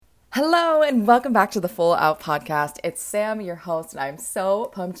Hello and welcome back to the Full Out Podcast. It's Sam, your host, and I'm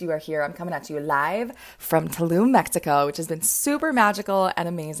so pumped you are here. I'm coming at you live from Tulum, Mexico, which has been super magical and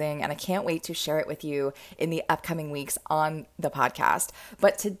amazing, and I can't wait to share it with you in the upcoming weeks on the podcast.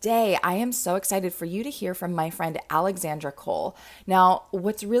 But today, I am so excited for you to hear from my friend Alexandra Cole. Now,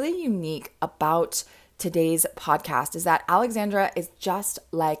 what's really unique about today's podcast is that Alexandra is just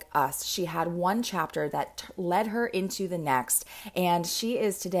like us. She had one chapter that led her into the next, and she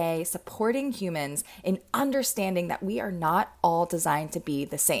is today supporting humans in understanding that we are not all designed to be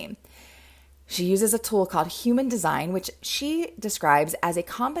the same. She uses a tool called Human Design, which she describes as a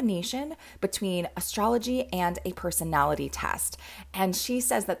combination between astrology and a personality test. And she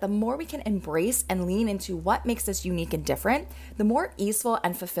says that the more we can embrace and lean into what makes us unique and different, the more easeful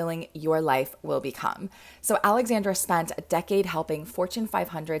and fulfilling your life will become. So Alexandra spent a decade helping Fortune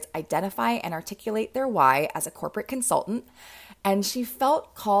 500s identify and articulate their why as a corporate consultant. And she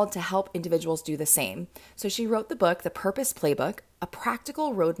felt called to help individuals do the same. So she wrote the book, The Purpose Playbook, a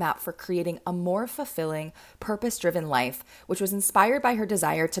practical roadmap for creating a more fulfilling, purpose-driven life, which was inspired by her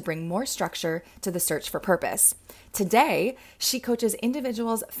desire to bring more structure to the search for purpose. Today, she coaches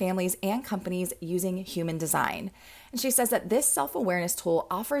individuals, families, and companies using Human Design. And she says that this self-awareness tool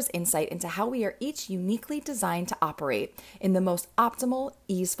offers insight into how we are each uniquely designed to operate in the most optimal,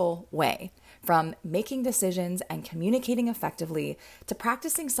 easeful way. From making decisions and communicating effectively to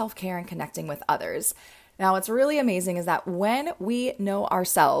practicing self-care and connecting with others. Now, what's really amazing is that when we know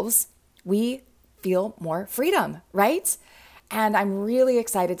ourselves, we feel more freedom, right? And I'm really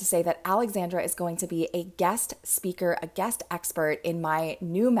excited to say that Alexandra is going to be a guest speaker, a guest expert in my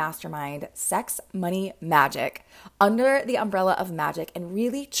new mastermind, Sex, Money, Magic, under the umbrella of magic and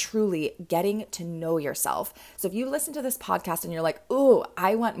really, truly getting to know yourself. So if you listen to this podcast and you're like, ooh,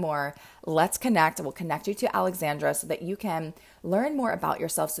 I want more, let's connect. We'll connect you to Alexandra so that you can learn more about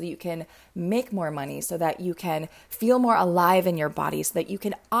yourself, so that you can make more money, so that you can feel more alive in your body, so that you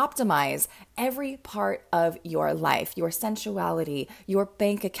can optimize every part of your life, your sensuality, your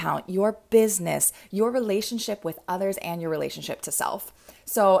bank account, your business, your relationship with others, and your relationship to self.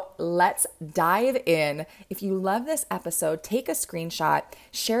 So let's dive in. If you love this episode, take a screenshot,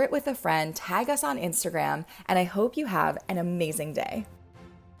 share it with a friend, tag us on Instagram, and I hope you have an amazing day.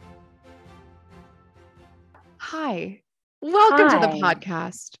 Hi. Welcome to the Hi,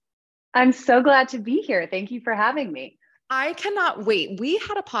 podcast. I'm so glad to be here. Thank you for having me. I cannot wait. We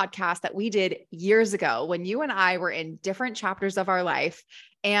had a podcast that we did years ago when you and I were in different chapters of our life.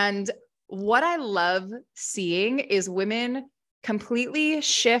 And what I love seeing is women completely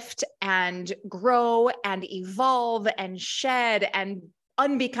shift and grow and evolve and shed and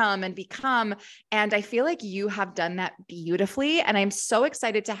unbecome and become. And I feel like you have done that beautifully. And I'm so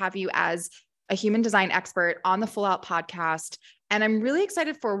excited to have you as a human design expert on the Full Out podcast. And I'm really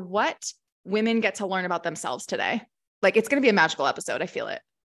excited for what women get to learn about themselves today. Like, it's going to be a magical episode. I feel it.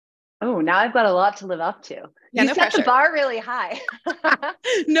 Oh, now I've got a lot to live up to. Yeah, You no set the pressure. bar really high.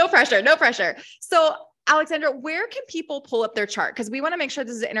 No pressure. No pressure. So, Alexandra, where can people pull up their chart? Because we want to make sure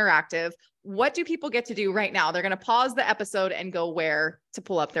this is interactive. What do people get to do right now? They're going to pause the episode and go where to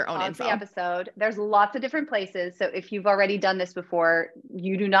pull up their own Pause info. the episode. There's lots of different places. So if you've already done this before,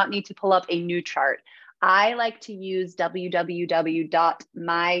 you do not need to pull up a new chart. I like to use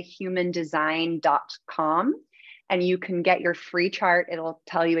www.myhumandesign.com, and you can get your free chart. It'll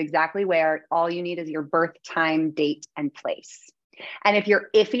tell you exactly where. All you need is your birth time, date, and place. And if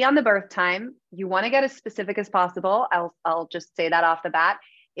you're iffy on the birth time, you want to get as specific as possible. I'll just say that off the bat.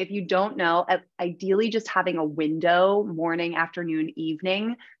 If you don't know, ideally just having a window, morning, afternoon,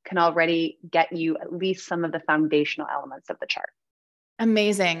 evening, can already get you at least some of the foundational elements of the chart.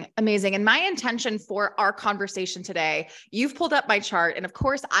 Amazing. Amazing. And my intention for our conversation today, you've pulled up my chart. And of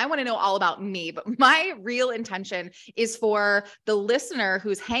course, I want to know all about me, but my real intention is for the listener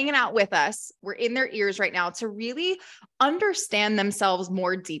who's hanging out with us, we're in their ears right now, to really understand themselves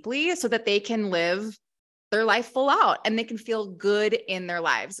more deeply so that they can live their life full out and they can feel good in their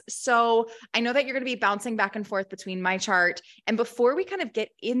lives. So I know that you're going to be bouncing back and forth between my chart. And before we kind of get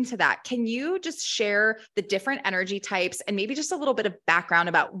into that, can you just share the different energy types and maybe just a little bit of background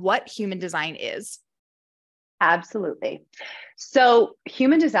about what human design is? Absolutely. So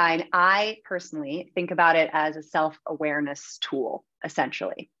human design, I personally think about it as a self-awareness tool,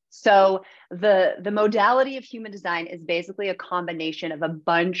 essentially. So the modality of human design is basically a combination of a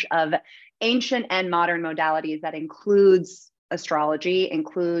bunch of ancient and modern modalities that includes astrology,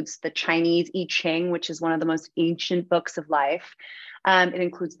 includes the Chinese I Ching, which is one of the most ancient books of life. It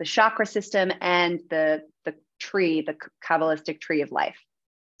includes the chakra system and the tree, the Kabbalistic tree of life.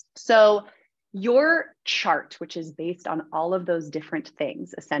 So your chart, which is based on all of those different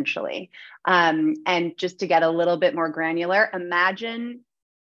things, essentially. And just to get a little bit more granular, imagine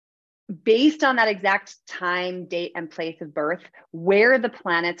based on that exact time, date, and place of birth, where the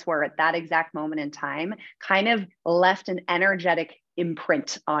planets were at that exact moment in time, kind of left an energetic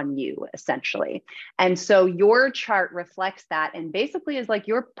imprint on you, essentially. And so your chart reflects that and basically is like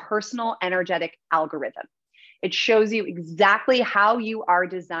your personal energetic algorithm. It shows you exactly how you are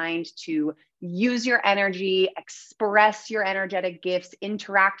designed to use your energy, express your energetic gifts,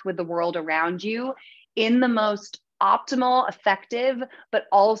 interact with the world around you in the most optimal, effective, but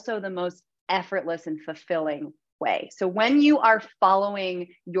also the most effortless and fulfilling way. So when you are following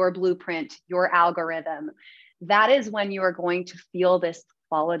your blueprint, your algorithm, that is when you are going to feel this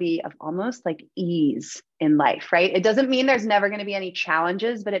quality of almost like ease in life, right? It doesn't mean there's never going to be any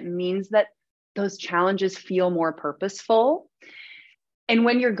challenges, but it means that those challenges feel more purposeful. And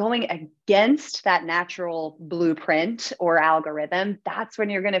when you're going against that natural blueprint or algorithm, that's when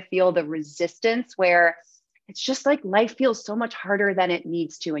you're going to feel the resistance where it's just like life feels so much harder than it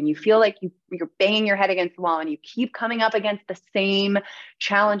needs to. And you feel like you're banging your head against the wall and you keep coming up against the same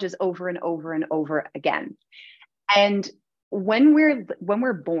challenges over and over and over again. And when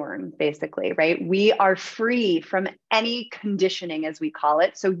we're born, basically, right, we are free from any conditioning, as we call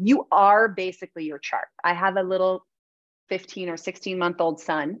it. So you are basically your chart. I have a little 15 or 16-month-old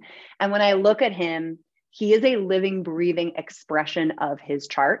son. And when I look at him, he is a living, breathing expression of his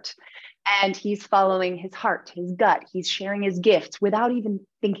chart. And he's following his heart, his gut. He's sharing his gifts without even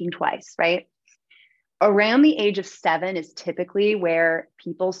thinking twice, right? Around the age of 7 is typically where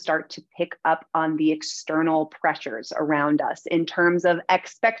people start to pick up on the external pressures around us in terms of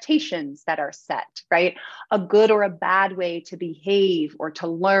expectations that are set, right? A good or a bad way to behave or to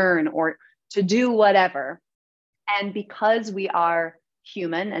learn or to do whatever. And because we are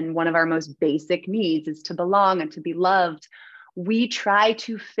human and one of our most basic needs is to belong and to be loved, we try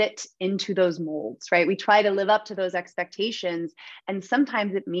to fit into those molds, right? We try to live up to those expectations. And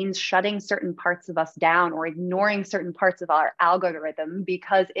sometimes it means shutting certain parts of us down or ignoring certain parts of our algorithm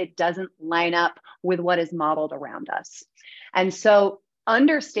because it doesn't line up with what is modeled around us. And so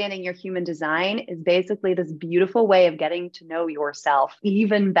understanding your human design is basically this beautiful way of getting to know yourself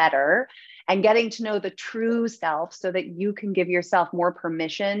even better and getting to know the true self so that you can give yourself more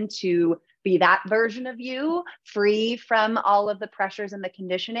permission to be that version of you, free from all of the pressures and the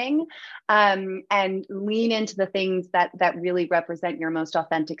conditioning, and lean into the things that really represent your most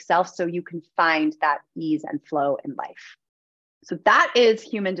authentic self so you can find that ease and flow in life. So that is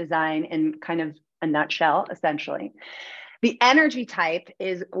human design in kind of a nutshell, essentially. The energy type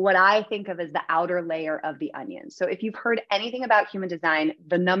is what I think of as the outer layer of the onion. So if you've heard anything about human design,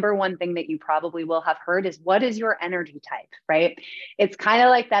 the number one thing that you probably will have heard is what is your energy type, right? It's kind of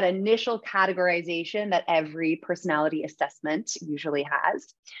like that initial categorization that every personality assessment usually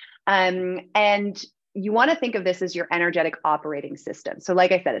has. And you want to think of this as your energetic operating system. So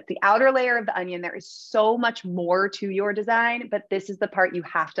like I said, it's the outer layer of the onion. There is so much more to your design, but this is the part you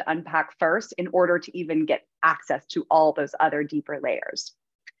have to unpack first in order to even get access to all those other deeper layers.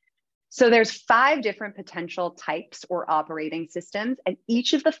 So there's 5 different potential types or operating systems, and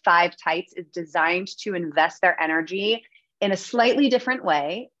each of the 5 types is designed to invest their energy in a slightly different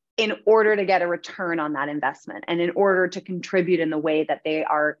way in order to get a return on that investment and in order to contribute in the way that they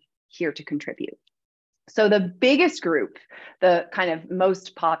are here to contribute. So the biggest group, the kind of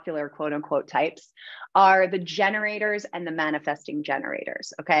most popular quote unquote types are the generators and the manifesting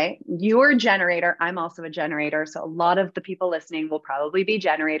generators. Okay. You're a generator. I'm also a generator. So a lot of the people listening will probably be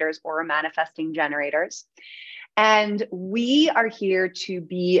generators or manifesting generators. And we are here to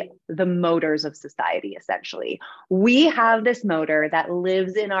be the motors of society, essentially. We have this motor that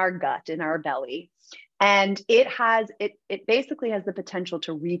lives in our gut, in our belly. And it basically has the potential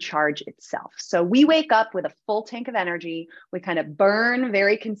to recharge itself. So we wake up with a full tank of energy. We kind of burn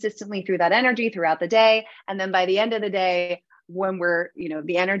very consistently through that energy throughout the day. And then by the end of the day, when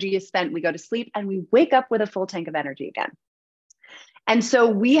the energy is spent, we go to sleep and we wake up with a full tank of energy again. And so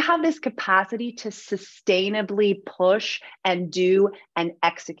we have this capacity to sustainably push and do and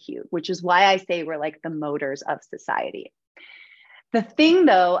execute, which is why I say we're like the motors of society. The thing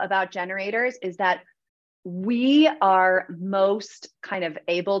though about generators is that we are most kind of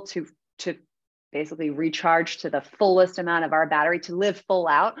able to basically recharge to the fullest amount of our battery, to live full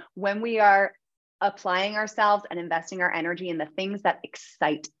out when we are applying ourselves and investing our energy in the things that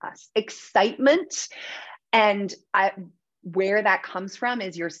excite us. Excitement, and where that comes from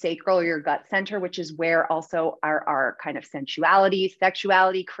is your sacral or your gut center, which is where also our kind of sensuality,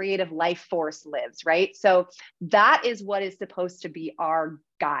 sexuality, creative life force lives, right? So that is what is supposed to be our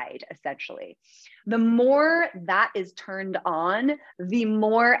guide, essentially. The more that is turned on, the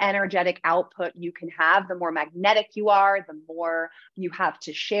more energetic output you can have, the more magnetic you are, the more you have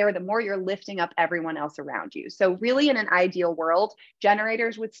to share, the more you're lifting up everyone else around you. So really, in an ideal world,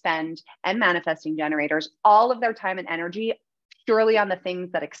 generators would spend, and manifesting generators, all of their time and energy purely on the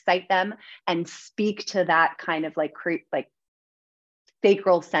things that excite them and speak to that kind of like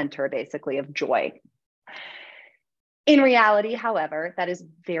sacral center, basically, of joy. In reality, however, that is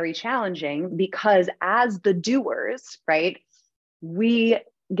very challenging because as the doers, right, we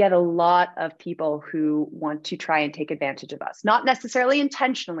get a lot of people who want to try and take advantage of us, not necessarily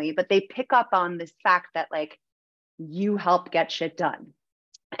intentionally, but they pick up on this fact that like you help get shit done.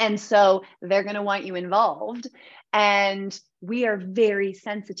 And so they're going to want you involved. And we are very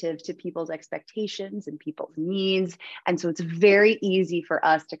sensitive to people's expectations and people's needs. And so it's very easy for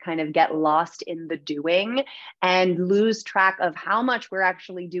us to kind of get lost in the doing and lose track of how much we're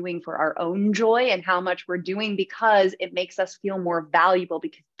actually doing for our own joy and how much we're doing because it makes us feel more valuable,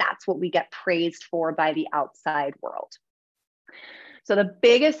 because that's what we get praised for by the outside world. So the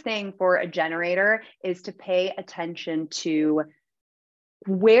biggest thing for a generator is to pay attention to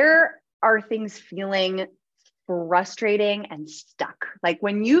where are things feeling frustrating and stuck. Like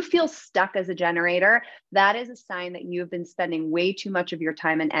when you feel stuck as a generator, that is a sign that you have been spending way too much of your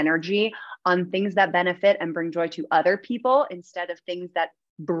time and energy on things that benefit and bring joy to other people instead of things that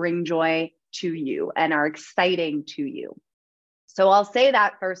bring joy to you and are exciting to you. So I'll say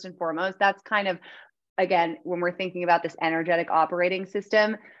that first and foremost, that's kind of, again, when we're thinking about this energetic operating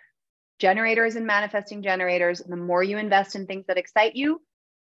system, generators and manifesting generators, the more you invest in things that excite you,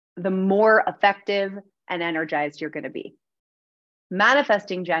 the more effective and energized you're going to be.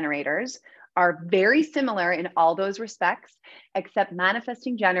 Manifesting generators are very similar in all those respects, except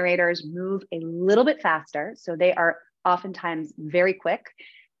manifesting generators move a little bit faster. So they are oftentimes very quick,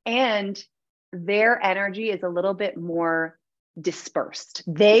 and their energy is a little bit more dispersed.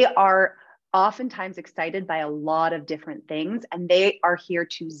 They are oftentimes excited by a lot of different things, and they are here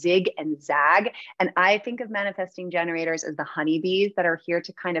to zig and zag. And I think of manifesting generators as the honeybees that are here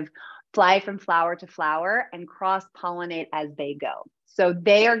to kind of fly from flower to flower and cross-pollinate as they go. So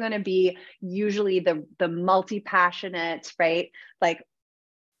they are going to be usually the multi-passionate, right? Like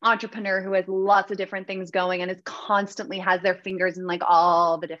entrepreneur who has lots of different things going and is constantly has their fingers in like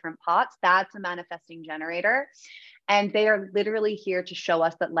all the different pots. That's a manifesting generator. And they are literally here to show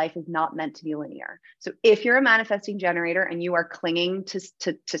us that life is not meant to be linear. So if you're a manifesting generator and you are clinging to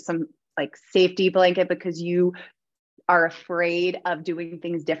some like safety blanket because you are afraid of doing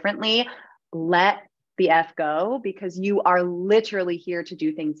things differently, let the F go, because you are literally here to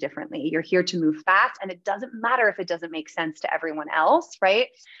do things differently. You're here to move fast, and it doesn't matter if it doesn't make sense to everyone else, right?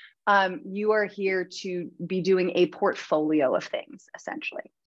 You are here to be doing a portfolio of things,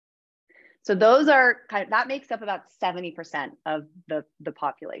 essentially. So those are that makes up about 70% of the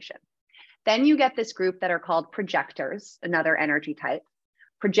population. Then you get this group that are called projectors, another energy type.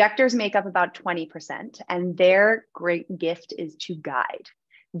 Projectors make up about 20%, and their great gift is to guide.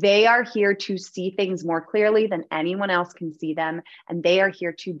 They are here to see things more clearly than anyone else can see them, and they are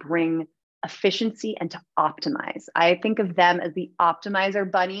here to bring efficiency and to optimize. I think of them as the optimizer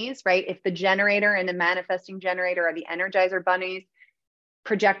bunnies, right? If the generator and the manifesting generator are the energizer bunnies,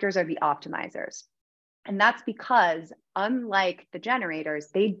 projectors are the optimizers. And that's because, unlike the generators,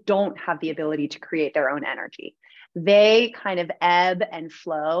 they don't have the ability to create their own energy. They kind of ebb and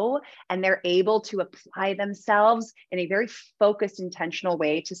flow, and they're able to apply themselves in a very focused, intentional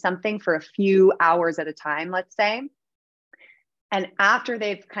way to something for a few hours at a time, let's say. And after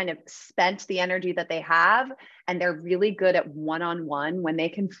they've kind of spent the energy that they have, and they're really good at one-on-one, when they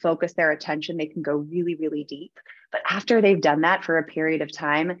can focus their attention, they can go really, really deep. But after they've done that for a period of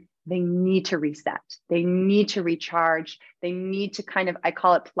time, they need to reset. They need to recharge. They need to kind of, I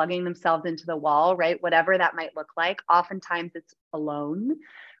call it plugging themselves into the wall, right? Whatever that might look like. Oftentimes it's alone,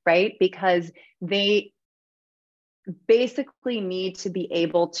 right? Because they basically need to be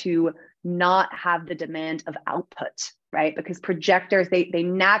able to not have the demand of output, right? Because projectors, they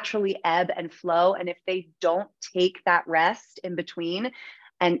naturally ebb and flow. And if they don't take that rest in between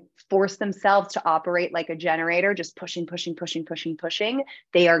and force themselves to operate like a generator, just pushing,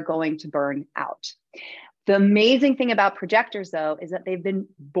 they are going to burn out. The amazing thing about projectors, though, is that they've been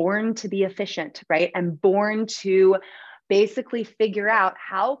born to be efficient, right? And born to basically figure out,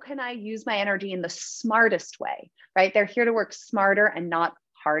 how can I use my energy in the smartest way, right? They're here to work smarter and not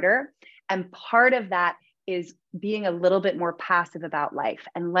harder. And part of that is being a little bit more passive about life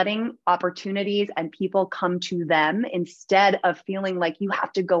and letting opportunities and people come to them instead of feeling like you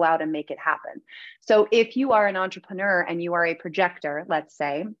have to go out and make it happen. So if you are an entrepreneur and you are a projector, let's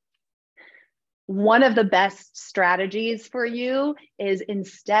say, one of the best strategies for you is,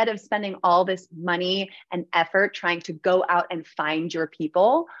 instead of spending all this money and effort trying to go out and find your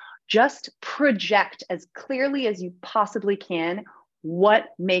people, just project as clearly as you possibly can what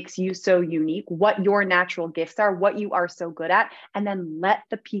makes you so unique, what your natural gifts are, what you are so good at, and then let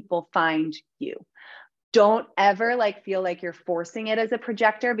the people find you. Don't ever feel like you're forcing it as a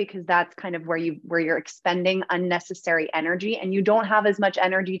projector, because that's kind of where you're expending unnecessary energy, and you don't have as much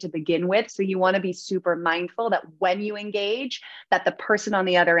energy to begin with. So you want to be super mindful that when you engage, that the person on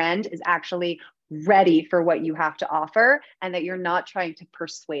the other end is actually ready for what you have to offer, and that you're not trying to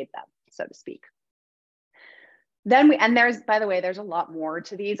persuade them, so to speak. By the way, there's a lot more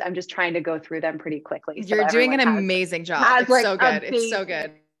to these. I'm just trying to go through them pretty quickly. You're doing an amazing job. It's so good. It's so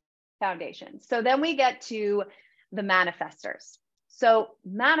good. Foundation. So then we get to the manifestors. So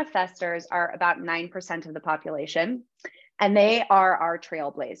manifestors are about 9% of the population, and they are our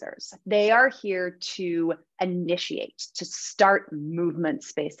trailblazers. They are here to initiate, to start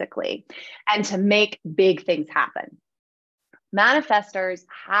movements, basically, and to make big things happen. Manifestors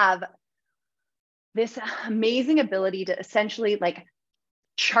have this amazing ability to essentially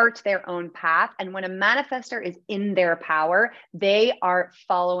chart their own path. And when a manifestor is in their power, they are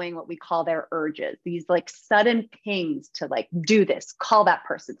following what we call their urges, these sudden pings to do this, call that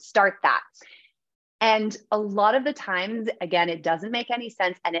person, start that. And a lot of the times, again, it doesn't make any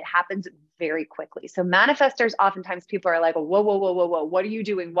sense, and it happens very quickly. So manifestors, oftentimes people are like, whoa, whoa, whoa, whoa, whoa, what are you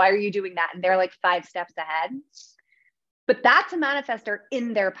doing? Why are you doing that? And they're 5 steps ahead. But that's a manifestor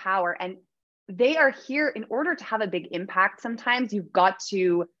in their power. And they are here in order to have a big impact. Sometimes you've got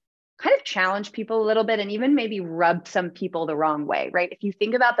to kind of challenge people a little bit, and even maybe rub some people the wrong way, right? If you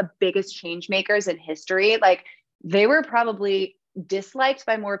think about the biggest change makers in history, they were probably disliked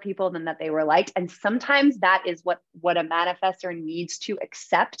by more people than that they were liked. And sometimes that is what a manifestor needs to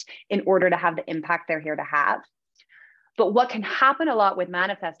accept in order to have the impact they're here to have. But what can happen a lot with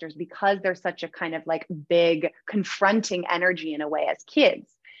manifestors, because they're such a kind of big confronting energy in a way as kids,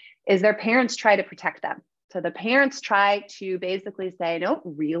 is their parents try to protect them. So the parents try to basically say, no,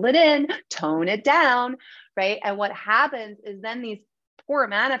 reel it in, tone it down, right? And what happens is then these poor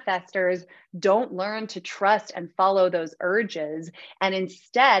manifestors don't learn to trust and follow those urges. And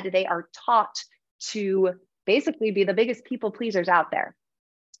instead, they are taught to basically be the biggest people pleasers out there.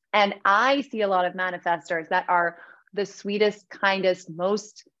 And I see a lot of manifestors that are the sweetest, kindest,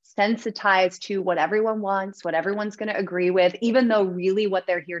 most sensitized to what everyone wants, what everyone's going to agree with, even though really what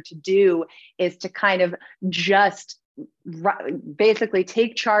they're here to do is to kind of just basically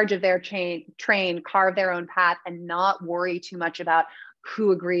take charge of their train, carve their own path, and not worry too much about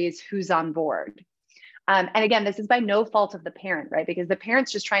who agrees, who's on board. And again, this is by no fault of the parent, right? Because the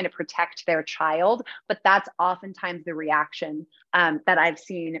parent's just trying to protect their child, but that's oftentimes the reaction that I've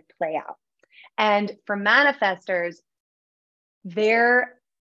seen play out. And for manifestors, they're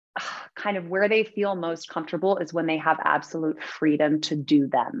kind of where they feel most comfortable is when they have absolute freedom to do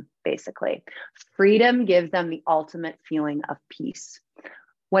them, basically. Freedom gives them the ultimate feeling of peace.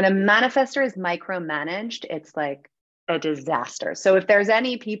 When a manifestor is micromanaged, it's like a disaster. So if there's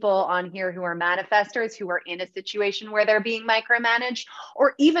any people on here who are manifestors who are in a situation where they're being micromanaged,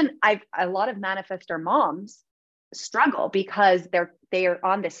 or even a lot of manifestor moms struggle because they are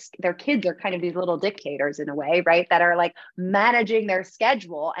on this, their kids are kind of these little dictators in a way, right? That are managing their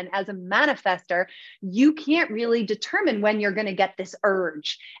schedule. And as a manifestor, you can't really determine when you're going to get this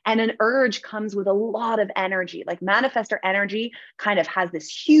urge. And an urge comes with a lot of energy. Manifestor energy kind of has this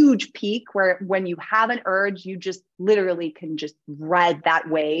huge peak where when you have an urge, you just literally can just ride that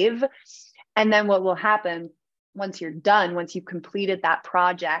wave. And then what will happen once you're done, once you've completed that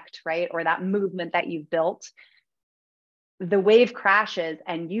project, right? Or that movement that you've built, the wave crashes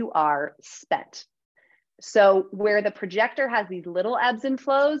and you are spent. So where the projector has these little ebbs and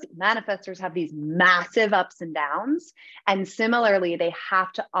flows, manifestors have these massive ups and downs. And similarly, they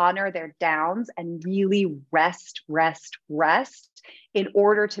have to honor their downs and really rest in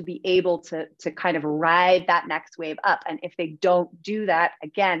order to be able to kind of ride that next wave up. And if they don't do that,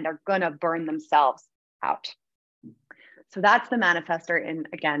 again, they're going to burn themselves out. So that's the manifestor in,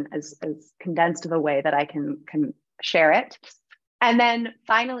 again, as condensed of a way that I can share it. And then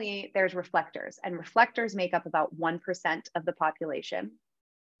finally, there's reflectors, and reflectors make up about 1% of the population.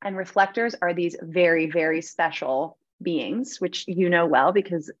 And reflectors are these very, very special beings, which you know well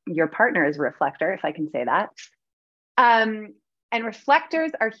because your partner is a reflector, if I can say that. And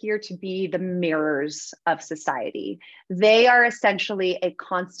reflectors are here to be the mirrors of society. They are essentially a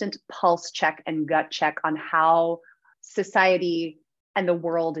constant pulse check and gut check on how society and the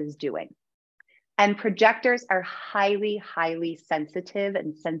world is doing. And projectors are highly, highly sensitive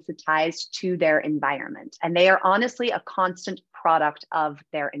and sensitized to their environment. And they are honestly a constant product of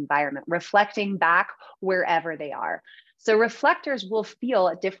their environment, reflecting back wherever they are. So reflectors will feel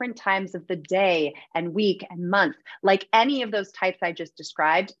at different times of the day and week and month, like any of those types I just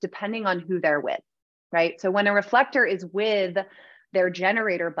described, depending on who they're with, right? So when a reflector is with their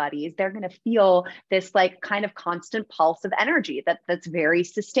generator buddies, they're going to feel this like kind of constant pulse of energy that's very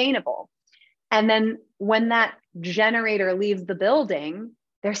sustainable. And then when that generator leaves the building,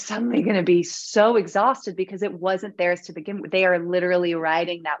 they're suddenly going to be so exhausted because it wasn't theirs to begin with. They are literally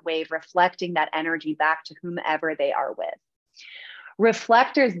riding that wave, reflecting that energy back to whomever they are with.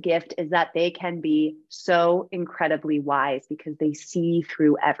 Reflectors' gift is that they can be so incredibly wise because they see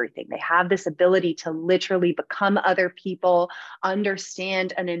through everything. They have this ability to literally become other people,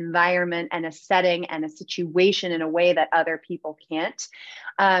 understand an environment and a setting and a situation in a way that other people can't.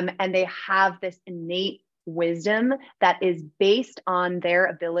 And they have this innate wisdom that is based on their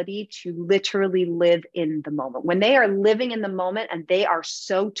ability to literally live in the moment. When they are living in the moment and they are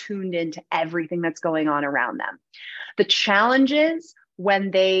so tuned into everything that's going on around them. The challenge is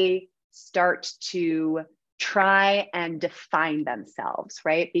when they start to try and define themselves,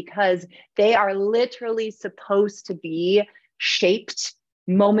 right? Because they are literally supposed to be shaped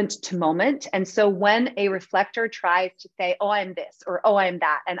moment to moment. And so when a reflector tries to say, oh, I'm this, or oh, I'm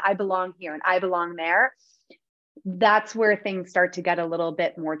that, and I belong here and I belong there, that's where things start to get a little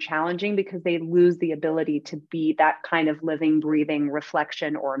bit more challenging because they lose the ability to be that kind of living, breathing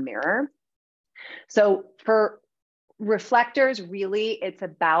reflection or mirror. So for reflectors, really, it's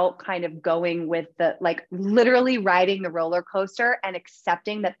about kind of going with the, like literally riding the roller coaster and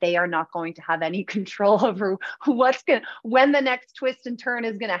accepting that they are not going to have any control over when the next twist and turn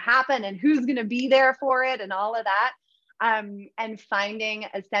is going to happen and who's going to be there for it and all of that. And finding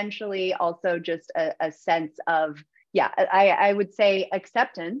essentially also just a sense of, I would say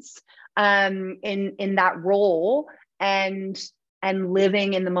acceptance in that role and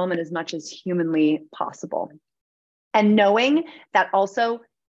living in the moment as much as humanly possible. And knowing that also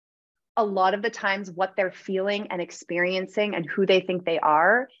a lot of the times what they're feeling and experiencing and who they think they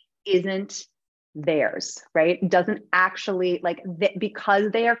are isn't theirs, right? Doesn't actually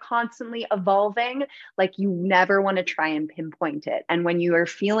because they are constantly evolving, like you never want to try and pinpoint it. And when you are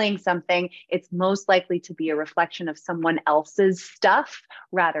feeling something, it's most likely to be a reflection of someone else's stuff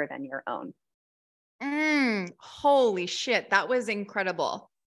rather than your own. Holy shit. That was incredible.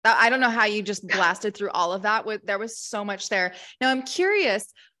 I don't know how you just blasted through all of that. There was so much there. Now I'm curious,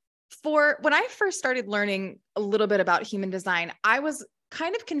 for when I first started learning a little bit about human design, I was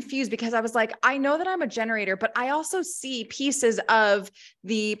kind of confused because I was like, I know that I'm a generator, but I also see pieces of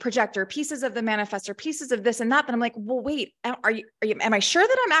the projector, pieces of the manifestor, pieces of this and that. And I'm like, well, wait, am I sure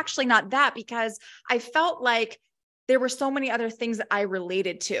that I'm actually not that? Because I felt like there were so many other things that I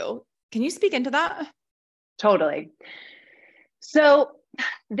related to. Can you speak into that? Totally. So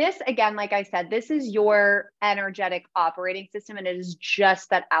this, again, like I said, this is your energetic operating system, and it is just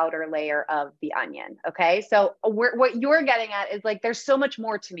that outer layer of the onion. Okay. So what you're getting at is like, there's so much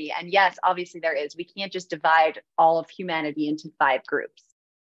more to me. And yes, obviously there is. We can't just divide all of humanity into 5 groups.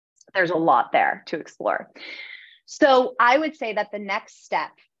 There's a lot there to explore. So I would say that the next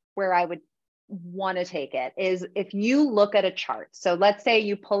step where I would want to take it is if you look at a chart. So let's say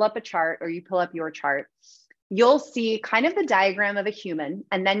you pull up a chart or you pull up your chart. You'll see kind of the diagram of a human,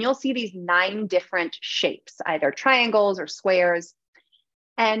 and then you'll see these 9 different shapes, either triangles or squares.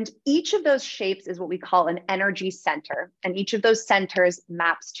 And each of those shapes is what we call an energy center. And each of those centers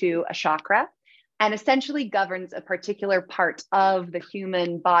maps to a chakra and essentially governs a particular part of the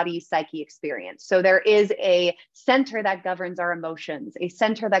human body psyche experience. So there is a center that governs our emotions, a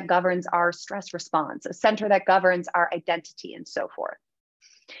center that governs our stress response, a center that governs our identity, and so forth.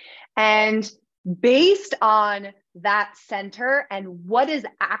 And based on that center and what is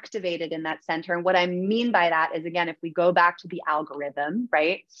activated in that center, and what I mean by that is, again, if we go back to the algorithm,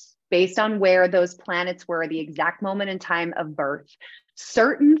 right, based on where those planets were, the exact moment in time of birth,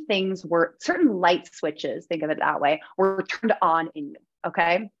 certain light switches, think of it that way, were turned on in you,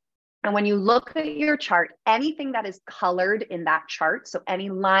 okay? And when you look at your chart, anything that is colored in that chart, so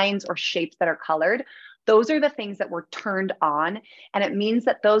any lines or shapes that are colored, those are the things that were turned on. And it means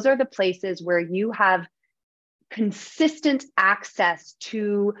that those are the places where you have consistent access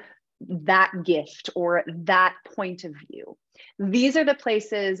to that gift or that point of view. These are the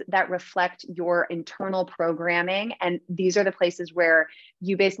places that reflect your internal programming. And these are the places where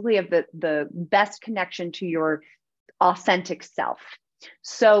you basically have the best connection to your authentic self.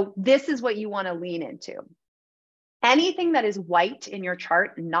 So this is what you want to lean into. Anything that is white in your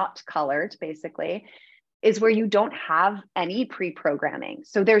chart, not colored, basically, is where you don't have any pre-programming.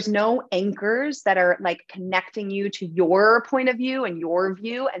 So there's no anchors that are like connecting you to your point of view and your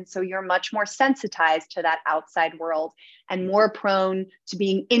view. And so you're much more sensitized to that outside world and more prone to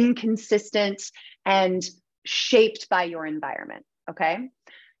being inconsistent and shaped by your environment. Okay.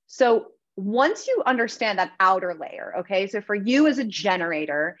 So once you understand that outer layer, okay, so for you as a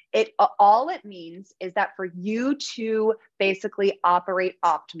generator, all it means is that for you to basically operate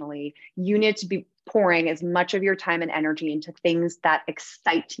optimally, you need to be pouring as much of your time and energy into things that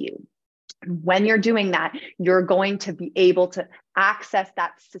excite you. When you're doing that, you're going to be able to access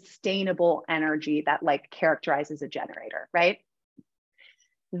that sustainable energy that like characterizes a generator, right?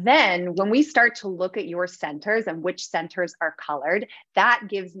 Then when we start to look at your centers and which centers are colored, that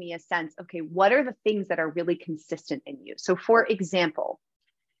gives me a sense, okay, what are the things that are really consistent in you? So for example,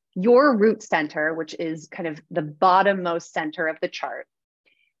 your root center, which is kind of the bottommost center of the chart,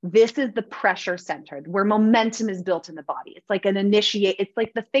 this is the pressure center where momentum is built in the body. It's like it's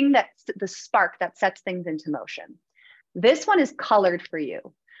like the thing that's the spark that sets things into motion. This one is colored for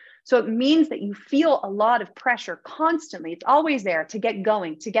you. So it means that you feel a lot of pressure constantly. It's always there to get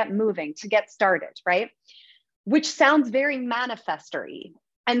going, to get moving, to get started, right? Which sounds very manifestory.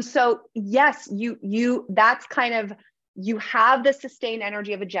 And so, yes, that's kind of, you have the sustained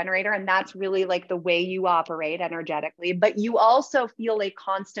energy of a generator, and that's really like the way you operate energetically, but you also feel a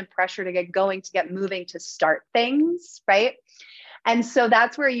constant pressure to get going, to get moving, to start things, right? And so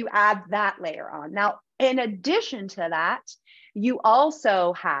that's where you add that layer on. Now, in addition to that, you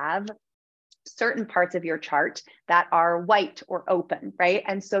also have certain parts of your chart that are white or open, right?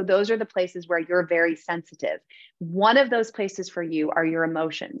 And so those are the places where you're very sensitive. One of those places for you are your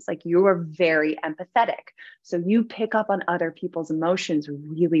emotions. Like you are very empathetic. So you pick up on other people's emotions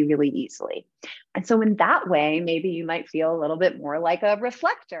really, really easily. And so in that way, maybe you might feel a little bit more like a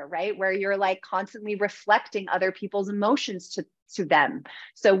reflector, right? Where you're like constantly reflecting other people's emotions to them.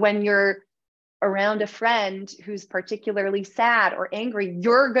 So when you're around a friend who's particularly sad or angry,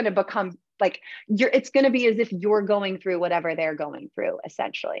 you're going to become like, it's going to be as if you're going through whatever they're going through,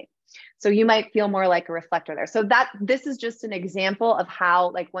 essentially. So you might feel more like a reflector there. So this is just an example of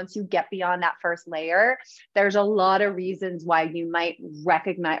how, like, once you get beyond that first layer, there's a lot of reasons why you might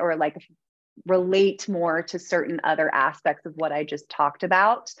recognize or like relate more to certain other aspects of what I just talked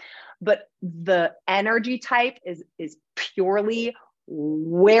about. But the energy type is purely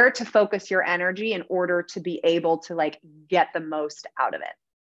where to focus your energy in order to be able to like get the most out of it.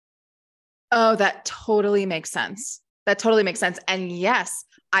 Oh, that totally makes sense. That totally makes sense. And yes,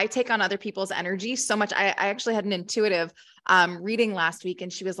 I take on other people's energy so much. I actually had an intuitive reading last week,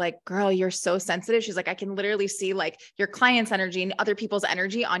 and she was like, girl, you're so sensitive. She's like, I can literally see like your client's energy and other people's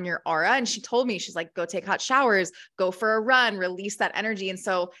energy on your aura. And she told me, she's like, go take hot showers, go for a run, release that energy. And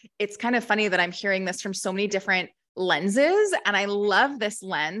so it's kind of funny that I'm hearing this from so many different lenses. And I love this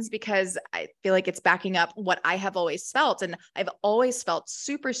lens because I feel like it's backing up what I have always felt. And I've always felt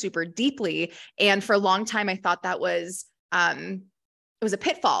super, super deeply. And for a long time, I thought that was, it was a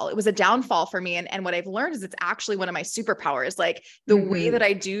pitfall. It was a downfall for me. And what I've learned is it's actually one of my superpowers. Like the way that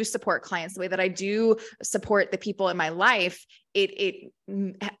I do support clients, the way that I do support the people in my life, it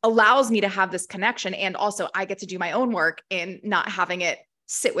allows me to have this connection. And also I get to do my own work in not having it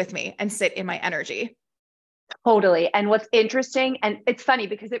sit with me and sit in my energy. Totally. And what's interesting, and it's funny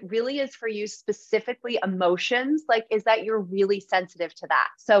because it really is for you specifically emotions, like, is that you're really sensitive to that.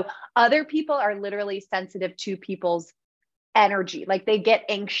 So other people are literally sensitive to people's energy. Like they get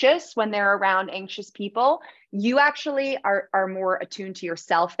anxious when they're around anxious people. You actually are more attuned to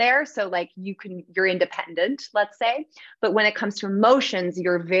yourself there. So like you're independent, let's say, but when it comes to emotions,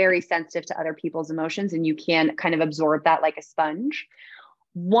 you're very sensitive to other people's emotions and you can kind of absorb that like a sponge.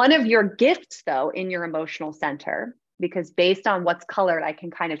 One of your gifts, though, in your emotional center, because based on what's colored, I can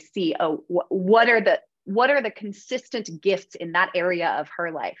kind of see, what are the consistent gifts in that area of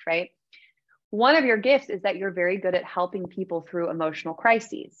her life, right? One of your gifts is that you're very good at helping people through emotional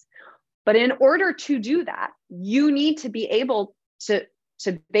crises. But in order to do that, you need to be able to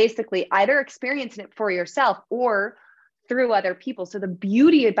basically either experience it for yourself or through other people. So the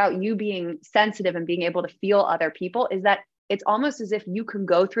beauty about you being sensitive and being able to feel other people is that it's almost as if you can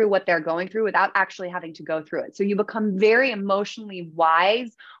go through what they're going through without actually having to go through it. So you become very emotionally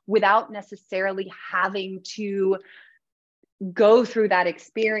wise without necessarily having to go through that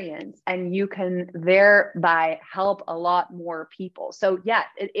experience, and you can thereby help a lot more people. So yeah,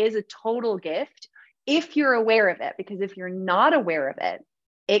 it is a total gift if you're aware of it, because if you're not aware of it,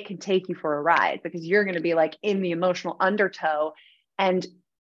 it can take you for a ride, because you're going to be like in the emotional undertow. And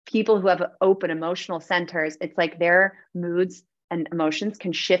people who have open emotional centers, it's like their moods and emotions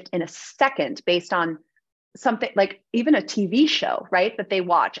can shift in a second based on something like even a TV show, right? That they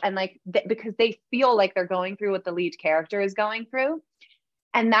watch, and like because they feel like they're going through what the lead character is going through.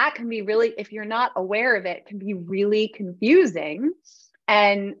 And that can be really, if you're not aware of it, can be really confusing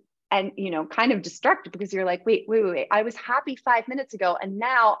and kind of destructive, because you're like, wait, I was happy 5 minutes ago, and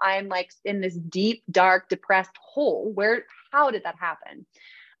now I'm like in this deep, dark, depressed hole. How did that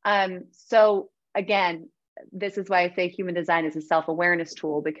happen? So again, this is why I say human design is a self-awareness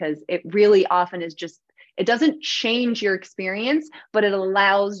tool, because it really often is just, it doesn't change your experience, but it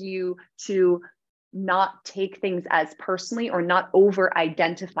allows you to not take things as personally or not over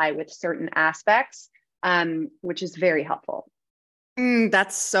identify with certain aspects, which is very helpful.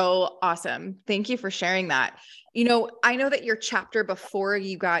 That's so awesome. Thank you for sharing that. I know that your chapter before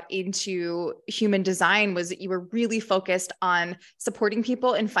you got into human design was that you were really focused on supporting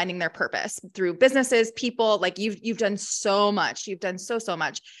people and finding their purpose through businesses, people. Like you've done so much. You've done so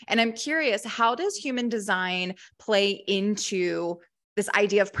much. And I'm curious, how does human design play into this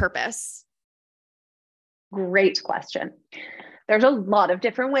idea of purpose? Great question. There's a lot of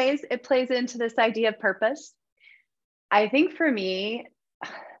different ways it plays into this idea of purpose. I think for me,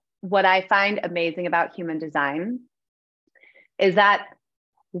 what I find amazing about human design is that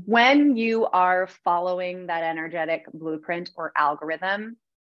when you are following that energetic blueprint or algorithm,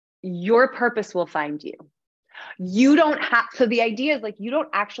 your purpose will find you. You don't have, so the idea is like, you don't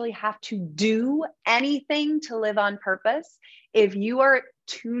actually have to do anything to live on purpose. If you are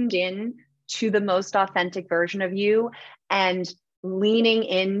tuned in to the most authentic version of you and leaning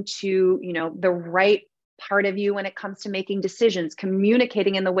into, the right part of you when it comes to making decisions,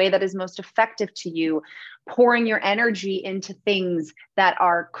 communicating in the way that is most effective to you, pouring your energy into things that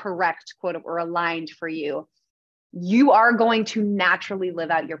are correct, quote, or aligned for you, you are going to naturally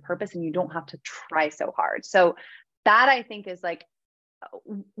live out your purpose, and you don't have to try so hard. So that, I think, is like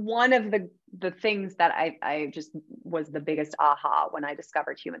one of the things that I just was the biggest aha when I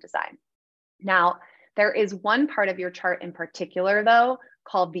discovered human design. Now, there is one part of your chart in particular, though,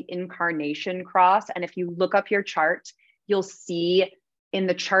 called the incarnation cross. And if you look up your chart, you'll see in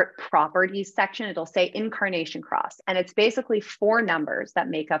the chart properties section, it'll say incarnation cross. And it's basically 4 numbers that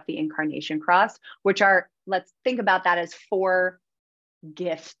make up the incarnation cross, which are, let's think about that as 4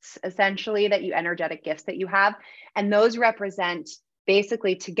 gifts, essentially, energetic gifts that you have. And those represent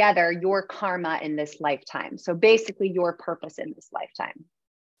basically together your karma in this lifetime. So basically your purpose in this lifetime.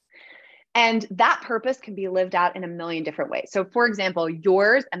 And that purpose can be lived out in a million different ways. So for example,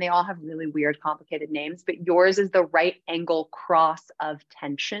 yours, and they all have really weird, complicated names, but yours is the right angle cross of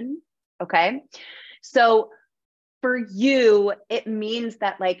tension. Okay. So for you, it means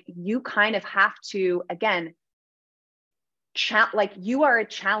that like you kind of have to, again, like you are a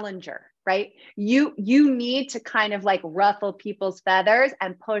challenger, right? You need to kind of like ruffle people's feathers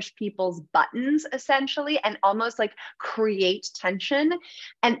and push people's buttons, essentially, and almost like create tension.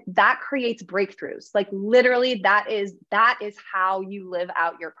 And that creates breakthroughs. Like literally that is how you live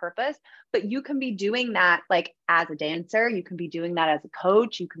out your purpose. But you can be doing that like as a dancer, you can be doing that as a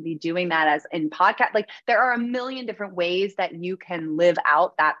coach, you can be doing that as in podcast. Like there are a million different ways that you can live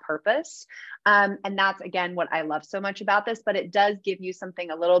out that purpose. And that's, again, what I love so much about this, but it does give you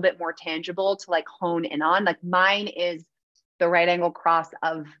something a little bit more tangible to like hone in on. Like mine is the right angle cross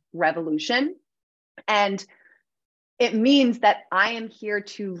of revolution. And it means that I am here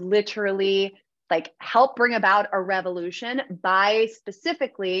to literally like help bring about a revolution by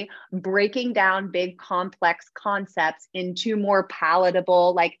specifically breaking down big complex concepts into more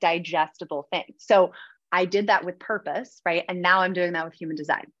palatable, like digestible things. So I did that with purpose, right? And now I'm doing that with human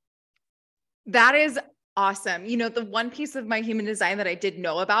design. That is awesome. The one piece of my human design that I did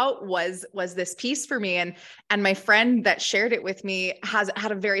know about was this piece for me. And my friend that shared it with me had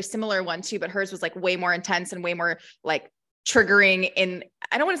a very similar one too, but hers was like way more intense and way more like triggering in,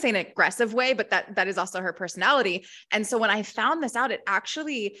 I don't want to say an aggressive way, but that is also her personality. And so when I found this out, it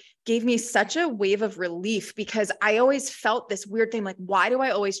actually gave me such a wave of relief, because I always felt this weird thing. Like, why do I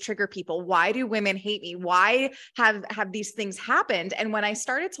always trigger people? Why do women hate me? Why have these things happened? And when I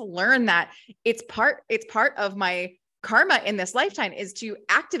started to learn that it's part of my karma in this lifetime is to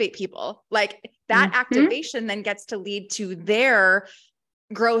activate people, like that activation then gets to lead to their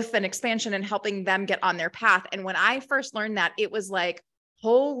growth and expansion and helping them get on their path. And when I first learned that, it was like,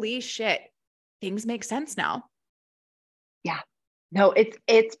 holy shit, things make sense now. Yeah. No,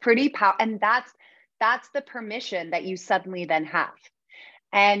 it's pretty and that's the permission that you suddenly then have.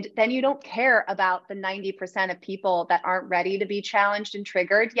 And then you don't care about the 90% of people that aren't ready to be challenged and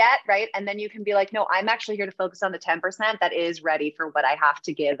triggered yet, right? And then you can be like, no, I'm actually here to focus on the 10% that is ready for what I have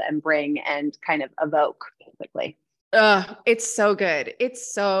to give and bring and kind of evoke, basically. It's so good.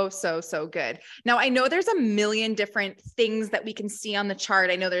 It's so, so, so good. Now, I know there's a million different things that we can see on the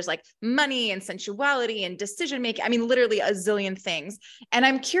chart. I know there's like money and sensuality and decision making. I mean, literally a zillion things. And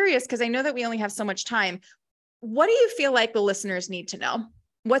I'm curious because I know that we only have so much time. What do you feel like the listeners need to know?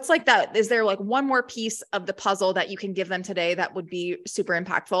 What's like that? Is there like one more piece of the puzzle that you can give them today that would be super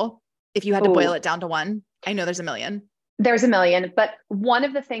impactful if you had to boil it down to one? I know there's a million. There's a million, but one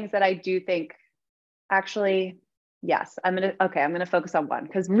of the things that I do think actually, yes, I'm going to focus on one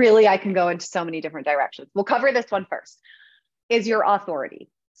because really I can go into so many different directions. We'll cover this one first, is your authority.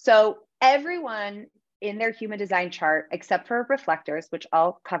 So everyone in their human design chart, except for reflectors, which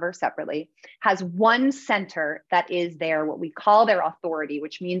I'll cover separately, has one center that is their, what we call their authority,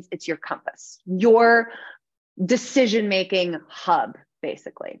 which means it's your compass, your decision-making hub,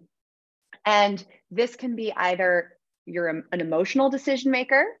 basically. And this can be either you're an emotional decision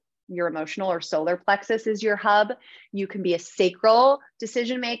maker, your emotional or solar plexus is your hub. You can be a sacral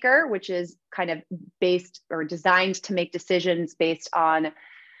decision maker, which is kind of based or designed to make decisions based on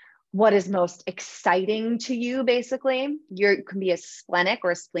what is most exciting to you, basically. You can be a splenic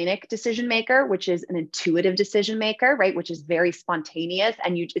or a splenic decision maker, which is an intuitive decision maker, right? Which is very spontaneous.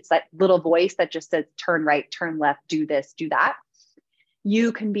 And it's that little voice that just says, turn right, turn left, do this, do that.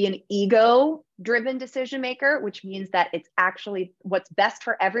 You can be an ego-driven decision maker, which means that it's actually what's best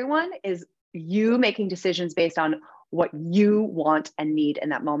for everyone is you making decisions based on what you want and need in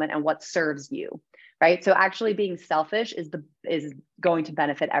that moment and what serves you, right? So actually being selfish is going to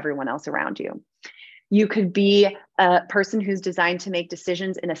benefit everyone else around you. You could be a person who's designed to make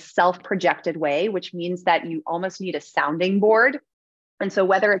decisions in a self-projected way, which means that you almost need a sounding board. And so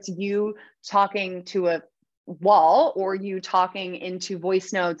whether it's you talking to a wall or you talking into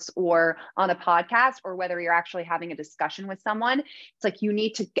voice notes or on a podcast, or whether you're actually having a discussion with someone, it's like you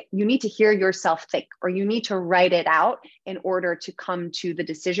need to hear yourself think, or you need to write it out in order to come to the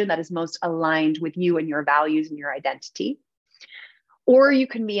decision that is most aligned with you and your values and your identity. Or you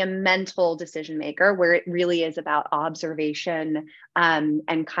can be a mental decision maker, where it really is about observation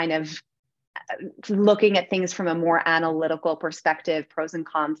and kind of looking at things from a more analytical perspective, pros and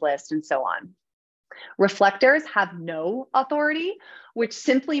cons list, and so on. Reflectors have no authority, which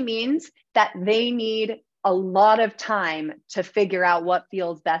simply means that they need a lot of time to figure out what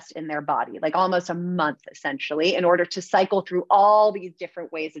feels best in their body, like almost a month essentially, in order to cycle through all these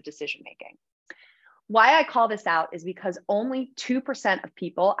different ways of decision making. Why I call this out is because only 2% of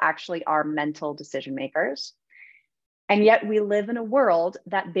people actually are mental decision makers. And yet we live in a world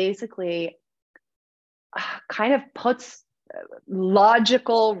that basically kind of puts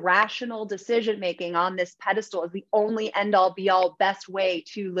logical, rational decision making on this pedestal as the only end all be all best way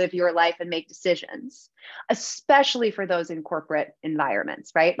to live your life and make decisions, especially for those in corporate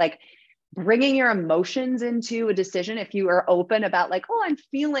environments, right? Like bringing your emotions into a decision, if you are open about like, oh, I'm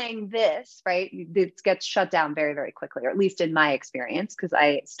feeling this, right? It gets shut down very, very quickly, or at least in my experience, because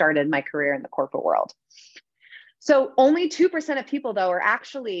I started my career in the corporate world. So only 2% of people, though, are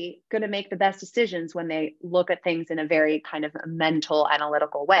actually going to make the best decisions when they look at things in a very kind of mental,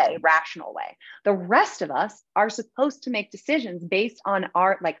 analytical way, rational way. The rest of us are supposed to make decisions based on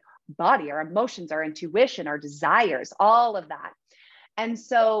our body, our emotions, our intuition, our desires, all of that. And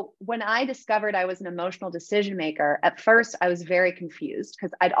so when I discovered I was an emotional decision maker, at first I was very confused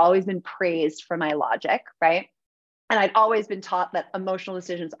because I'd always been praised for my logic, right? And I'd always been taught that emotional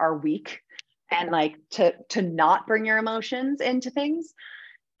decisions are weak and like to not bring your emotions into things.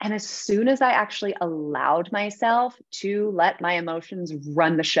 And as soon as I actually allowed myself to let my emotions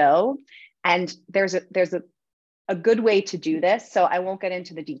run the show, and there's a good way to do this, so I won't get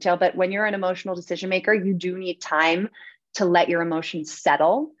into the detail, but when you're an emotional decision maker, you do need time to let your emotions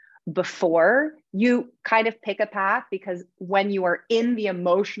settle before you kind of pick a path, because when you are in the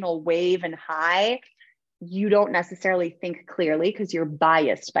emotional wave and high, you don't necessarily think clearly because you're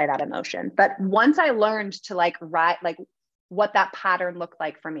biased by that emotion. But once I learned to write what that pattern looked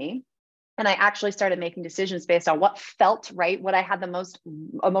like for me, and I actually started making decisions based on what felt right, what I had the most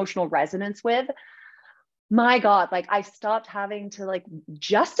emotional resonance with, my God, I stopped having to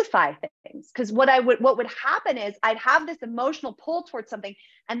justify things. Because what would happen is I'd have this emotional pull towards something,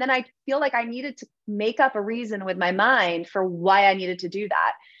 and then I feel like I needed to make up a reason with my mind for why I needed to do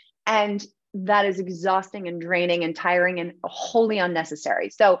that. And that is exhausting and draining and tiring and wholly unnecessary.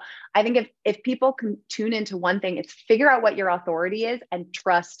 So I think if people can tune into one thing, it's figure out what your authority is and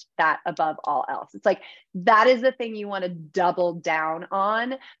trust that above all else. It's like, that is the thing you want to double down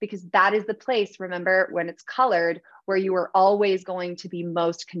on, because that is the place, remember, when it's colored, where you are always going to be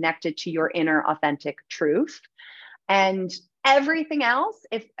most connected to your inner authentic truth. And everything else,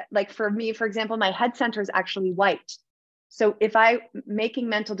 if like for me, for example, my head center is actually white. So if making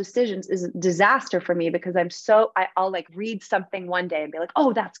mental decisions is a disaster for me, because I'll like read something one day and be like,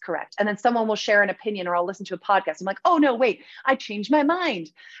 oh, that's correct. And then someone will share an opinion, or I'll listen to a podcast. I'm like, oh no, wait, I changed my mind.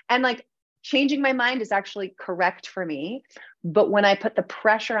 And like, changing my mind is actually correct for me. But when I put the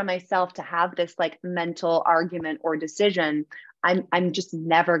pressure on myself to have this like mental argument or decision, I'm just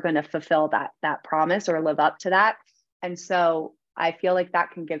never going to fulfill that promise or live up to that. And so I feel like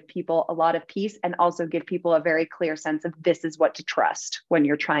that can give people a lot of peace, and also give people a very clear sense of this is what to trust when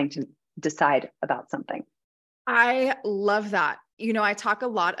you're trying to decide about something. I love that. You know, I talk a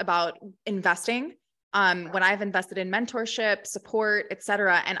lot about investing. When I've invested in mentorship, support, et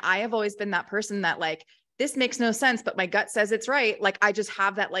cetera. And I have always been that person that like, this makes no sense, but my gut says it's right. Like, I just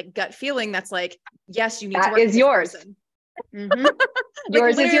have that like gut feeling that's like, yes, you need to work with this yours. person. Mm-hmm.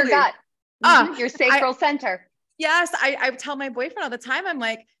 Yours is your gut. Mm-hmm. Your sacral center. Yes. I tell my boyfriend all the time, I'm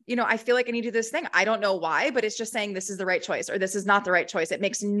like, you know, I feel like I need to do this thing. I don't know why, but it's just saying this is the right choice or this is not the right choice. It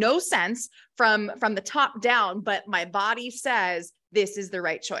makes no sense from the top down, but my body says this is the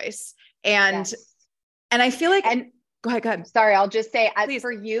right choice. And, yes. and I feel like, and go ahead. Sorry. I'll just say,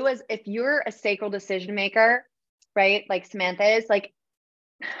 for you, as if you're a sacral decision maker, right? Like Samantha is, like,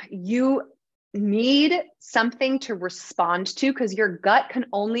 you need something to respond to, because your gut can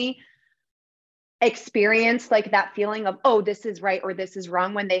only experience like that feeling of, oh, this is right or this is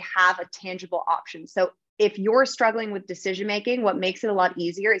wrong, when they have a tangible option. So if you're struggling with decision making, what makes it a lot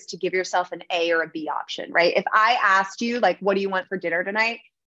easier is to give yourself an A or a B option, right? If I asked you, like, what do you want for dinner tonight?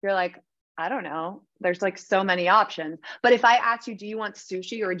 You're like, I don't know. There's like so many options. But if I asked you, do you want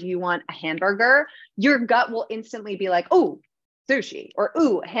sushi or do you want a hamburger? Your gut will instantly be like, oh, sushi, or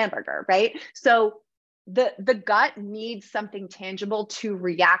ooh, a hamburger, right? So the gut needs something tangible to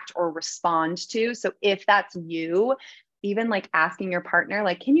react or respond to. So if that's you, even like asking your partner,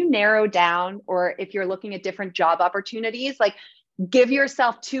 like, can you narrow down, or if you're looking at different job opportunities, like give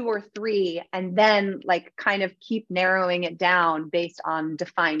yourself 2 or 3, and then like kind of keep narrowing it down based on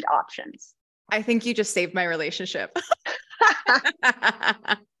defined options. I think you just saved my relationship.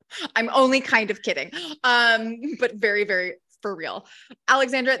 I'm only kind of kidding. But very, very for real.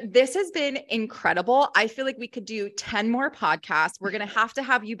 Alexandra, this has been incredible. I feel like we could do 10 more podcasts. We're going to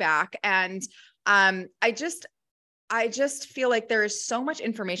have you back. And I just feel like there is so much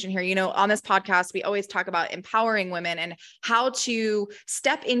information here. You know, on this podcast, we always talk about empowering women and how to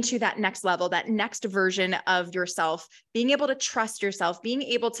step into that next level, that next version of yourself, being able to trust yourself, being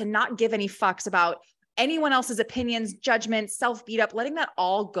able to not give any fucks about anyone else's opinions, judgments, self beat up, letting that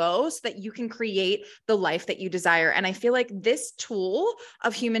all go so that you can create the life that you desire. And I feel like this tool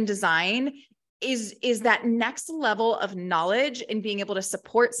of human design is that next level of knowledge and being able to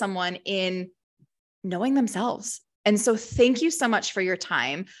support someone in knowing themselves. And so thank you so much for your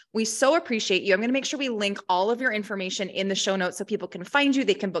time. We so appreciate you. I'm going to make sure we link all of your information in the show notes so people can find you.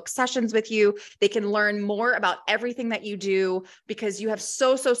 They can book sessions with you. They can learn more about everything that you do, because you have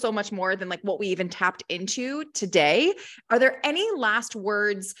so much more than like what we even tapped into today. Are there any last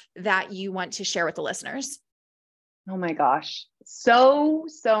words that you want to share with the listeners? Oh my gosh, so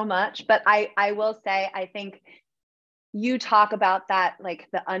much. But I will say, I think you talk about that, like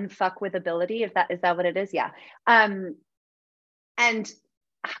the unfuck with ability. Is that what it is? Yeah. And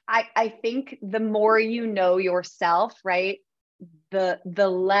I think the more you know yourself, right, the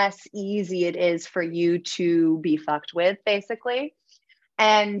less easy it is for you to be fucked with, basically.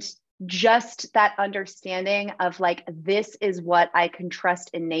 And just that understanding of like, this is what I can trust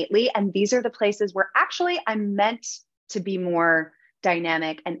innately. And these are the places where actually I'm meant to be more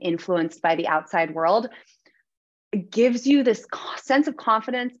dynamic and influenced by the outside world. It gives you this sense of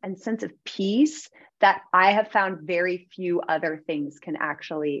confidence and sense of peace that I have found very few other things can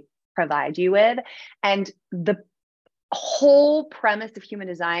actually provide you with. And the whole premise of human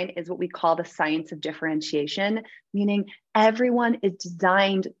design is what we call the science of differentiation, meaning everyone is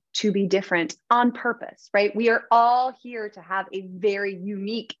designed to be different on purpose, right? We are all here to have a very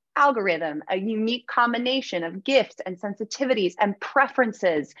unique algorithm, a unique combination of gifts and sensitivities and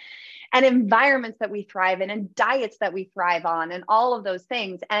preferences and environments that we thrive in and diets that we thrive on and all of those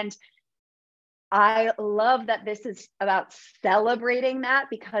things. And I love that this is about celebrating that,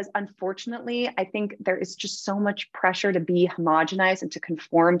 because unfortunately, I think there is just so much pressure to be homogenized and to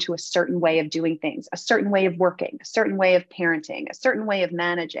conform to a certain way of doing things, a certain way of working, a certain way of parenting, a certain way of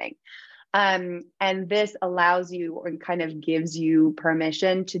managing. And this allows you and kind of gives you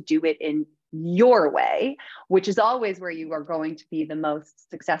permission to do it in your way, which is always where you are going to be the most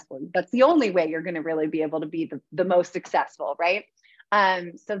successful. That's the only way you're going to really be able to be the most successful, right?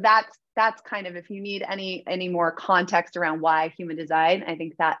 So that's kind of, if you need any more context around why human design, I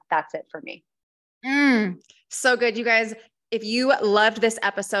think that's it for me. So good, you guys. If you loved this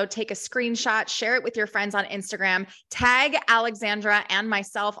episode, take a screenshot, share it with your friends on Instagram, tag Alexandra and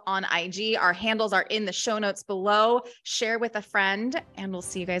myself on IG. Our handles are in the show notes below. Share with a friend, and we'll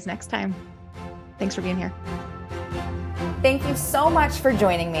see you guys next time. Thanks for being here. Thank you so much for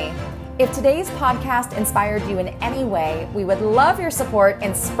joining me. If today's podcast inspired you in any way, we would love your support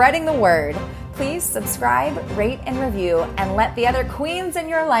in spreading the word. Please subscribe, rate, and review, and let the other queens in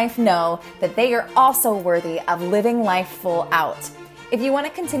your life know that they are also worthy of living life full out. If you want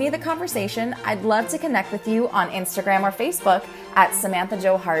to continue the conversation, I'd love to connect with you on Instagram or Facebook at Samantha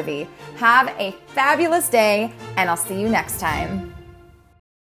Jo Harvey. Have a fabulous day, and I'll see you next time.